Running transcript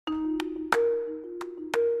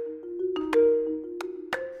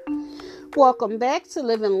Welcome back to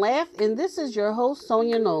Live and Laugh, and this is your host,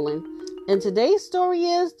 Sonia Nolan. And today's story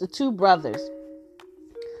is The Two Brothers.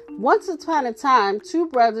 Once upon a time, two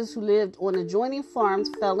brothers who lived on adjoining farms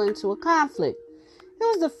fell into a conflict. It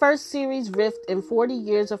was the first serious rift in 40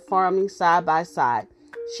 years of farming side by side,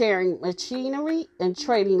 sharing machinery and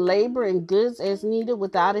trading labor and goods as needed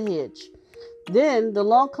without a hitch. Then the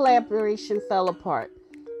long collaboration fell apart.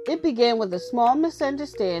 It began with a small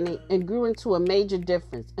misunderstanding and grew into a major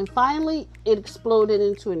difference, and finally it exploded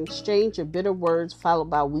into an exchange of bitter words followed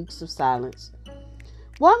by weeks of silence.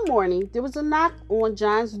 One morning, there was a knock on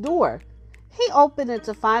John's door. He opened it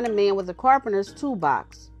to find a man with a carpenter's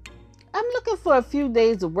toolbox. "I'm looking for a few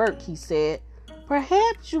days of work," he said.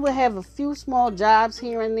 "Perhaps you would have a few small jobs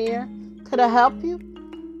here and there. Could I help you?"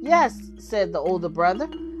 "Yes," said the older brother.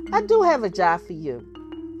 "I do have a job for you.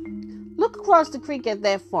 Look across the creek at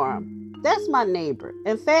that farm. That's my neighbor.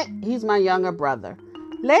 In fact, he's my younger brother.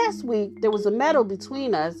 Last week, there was a meadow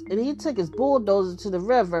between us, and he took his bulldozer to the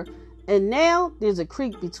river, and now there's a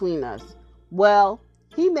creek between us. Well,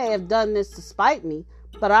 he may have done this to spite me,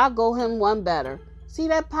 but I'll go him one better. See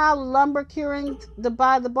that pile of lumber curing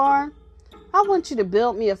by the barn? I want you to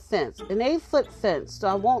build me a fence, an 8-foot fence, so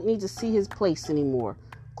I won't need to see his place anymore.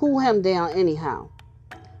 Cool him down anyhow."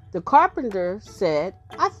 The carpenter said,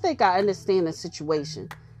 "I think I understand the situation.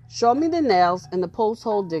 Show me the nails and the post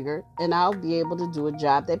hole digger, and I'll be able to do a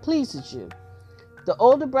job that pleases you." The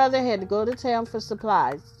older brother had to go to town for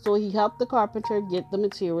supplies, so he helped the carpenter get the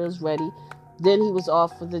materials ready. Then he was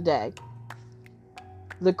off for the day.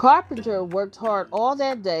 The carpenter worked hard all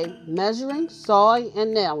that day, measuring, sawing,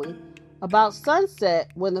 and nailing. About sunset,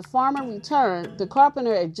 when the farmer returned, the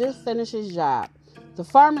carpenter had just finished his job. The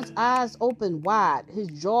farmer's eyes opened wide, his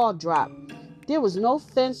jaw dropped. There was no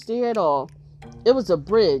fence there at all. It was a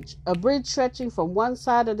bridge stretching from one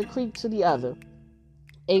side of the creek to the other.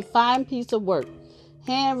 A fine piece of work,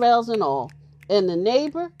 handrails and all. And the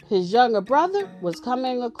neighbor, his younger brother, was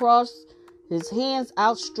coming across, his hands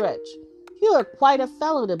outstretched. "You are quite a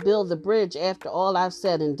fellow to build the bridge after all I've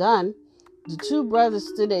said and done." The two brothers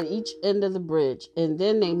stood at each end of the bridge, and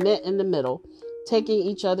then they met in the middle, taking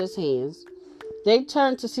each other's hands. They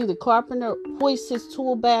turned to see the carpenter hoist his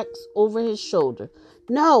toolbox over his shoulder.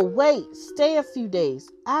 "No, wait, stay a few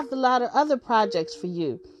days. I have a lot of other projects for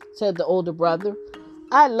you," said the older brother.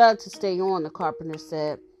 "I'd love to stay on," the carpenter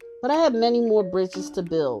said, "but I have many more bridges to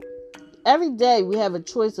build. Every day we have a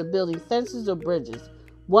choice of building fences or bridges.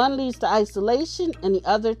 One leads to isolation and the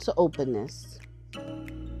other to openness."